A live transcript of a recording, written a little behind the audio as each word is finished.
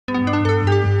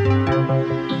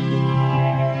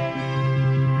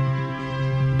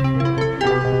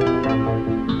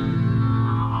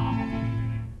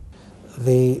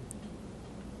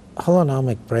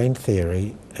holonomic brain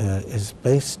theory is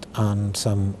based on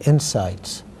some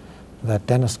insights that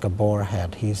Dennis Gabor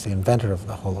had. He's the inventor of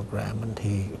the hologram, and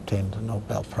he obtained a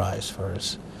Nobel Prize for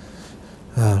his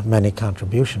many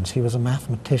contributions. He was a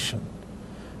mathematician,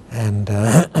 and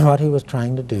what he was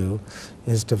trying to do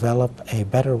is develop a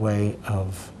better way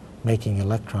of making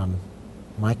electron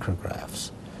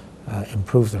micrographs,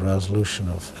 improve the resolution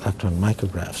of electron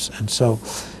micrographs. And so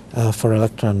for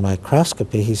electron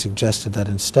microscopy, he suggested that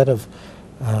instead of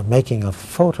making a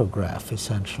photograph,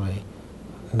 essentially,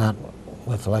 not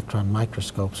with electron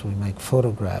microscopes, we make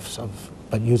photographs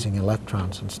but using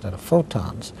electrons instead of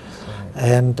photons. Right.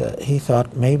 And he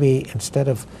thought maybe instead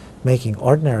of making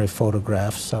ordinary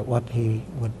photographs, what he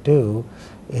would do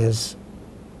is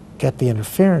get the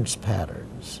interference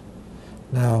patterns.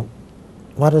 Now,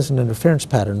 what is an interference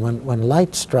pattern? When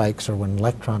light strikes or when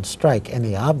electrons strike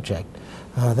any object,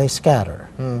 they scatter.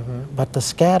 Mm-hmm. But the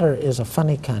scatter is a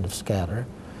funny kind of scatter.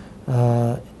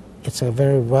 It's a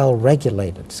very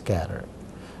well-regulated scatter.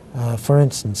 For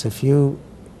instance, if you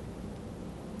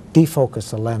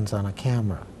defocus a lens on a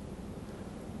camera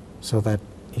so that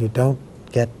you don't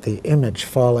get the image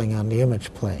falling on the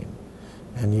image plane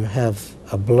and you have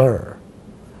a blur,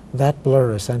 that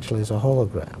blur essentially is a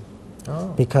hologram. Oh.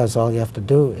 Because all you have to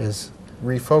do is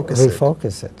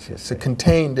refocus it. So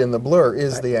contained in the blur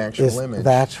is the actual image.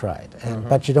 That's right. And,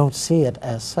 but you don't see it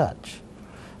as such.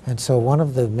 And so one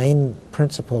of the main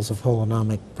principles of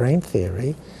holonomic brain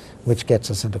theory, which gets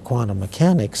us into quantum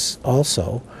mechanics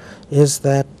also, is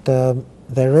that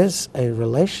there is a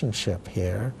relationship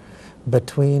here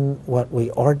between what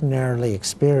we ordinarily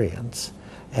experience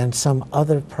and some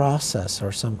other process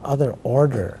or some other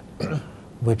order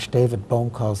which David Bohm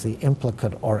calls the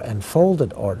implicate or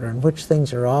enfolded order, in which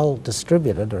things are all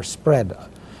distributed or spread.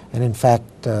 And in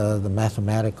fact, the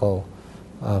mathematical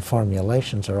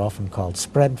formulations are often called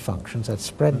spread functions that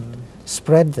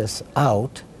spread this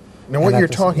out. Now what you're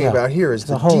talking about here is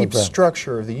the deep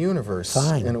structure of the universe,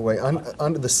 in a way,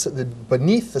 under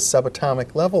beneath the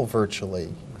subatomic level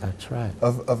virtually. That's right.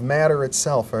 Of matter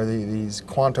itself are these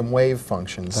quantum wave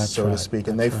functions, so to speak,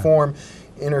 and they form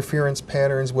interference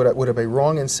patterns. Would I be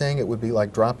wrong in saying it would be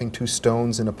like dropping two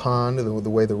stones in a pond, the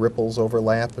way the ripples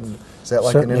overlap? And is that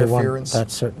like an interference?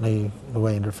 That's certainly the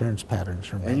way interference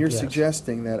patterns are made. And you're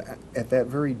suggesting that at that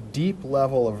very deep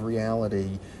level of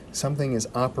reality, something is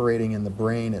operating in the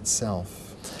brain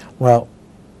itself? Well,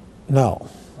 no.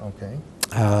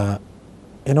 Okay.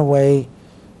 In a way,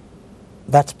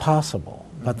 that's possible,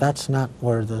 but that's not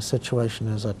where the situation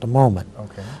is at the moment.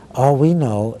 Okay. All we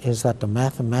know is that the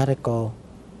mathematical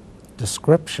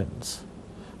descriptions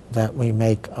that we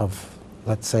make of,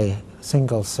 let's say,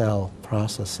 single-cell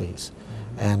processes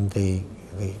and the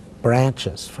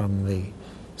branches from the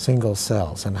single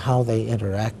cells and how they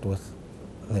interact with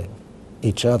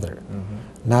each other,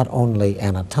 not only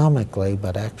anatomically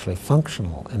but actually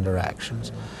functional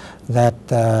interactions, that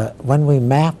when we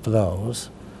map those,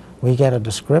 we get a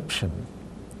description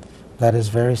that is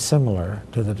very similar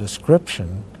to the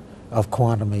description of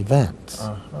quantum events.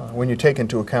 When you take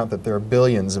into account that there are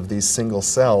billions of these single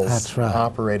cells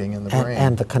operating in the brain.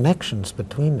 And the connections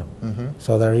between them.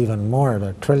 So there are even more,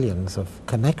 there are trillions of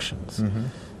connections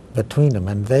between them,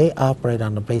 and they operate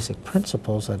on the basic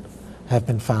principles that have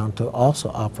been found to also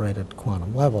operate at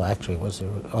quantum level. Actually, it was the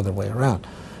other way around.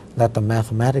 That the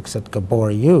mathematics that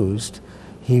Gabor used,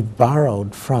 he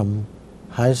borrowed from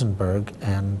Heisenberg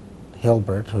and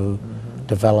Hilbert, who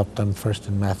developed them first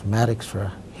in mathematics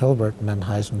for Hilbert, and then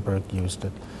Heisenberg used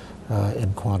it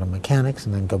in quantum mechanics,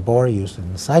 and then Gabor used it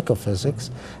in psychophysics,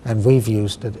 and we've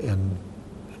used it in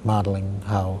modeling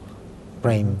how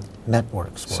brain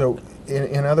networks work. So,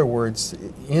 in other words,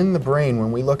 in the brain,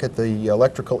 when we look at the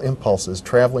electrical impulses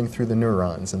traveling through the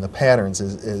neurons and the patterns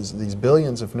as these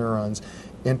billions of neurons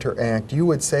interact, you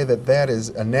would say that that is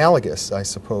analogous, I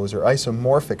suppose, or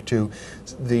isomorphic to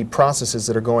the processes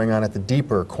that are going on at the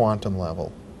deeper quantum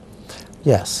level.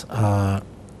 Yes,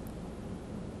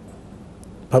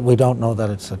 but we don't know that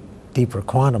it's a deeper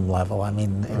quantum level. I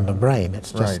mean, in the brain,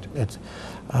 it's just it's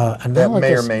analogous. That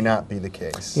may or may not be the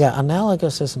case. Yeah,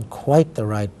 analogous isn't quite the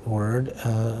right word.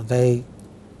 They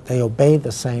obey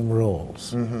the same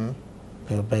rules.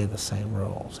 They obey the same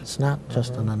rules. It's not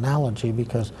just an analogy,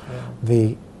 because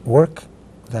the work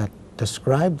that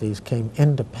described these came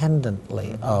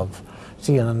independently of.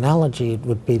 See, an analogy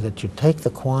would be that you take the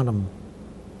quantum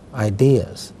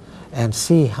ideas and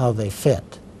see how they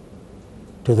fit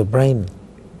to the brain,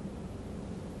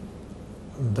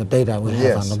 the data we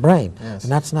have on the brain. And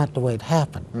that's not the way it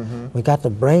happened. We got the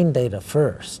brain data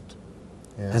first,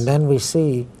 and then we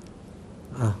see,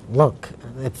 look,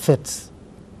 it fits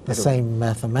the same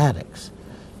mathematics.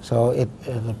 So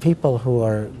the people who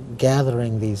are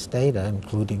gathering these data,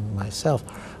 including myself,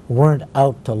 weren't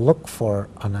out to look for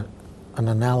an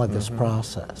analogous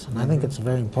process. And I think it's a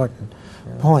very important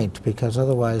point, because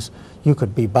otherwise you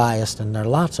could be biased, and there are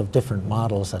lots of different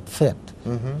models that fit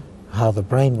how the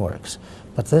brain works.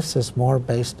 But this is more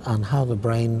based on how the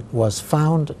brain was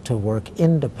found to work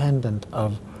independent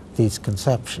of these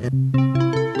conceptions.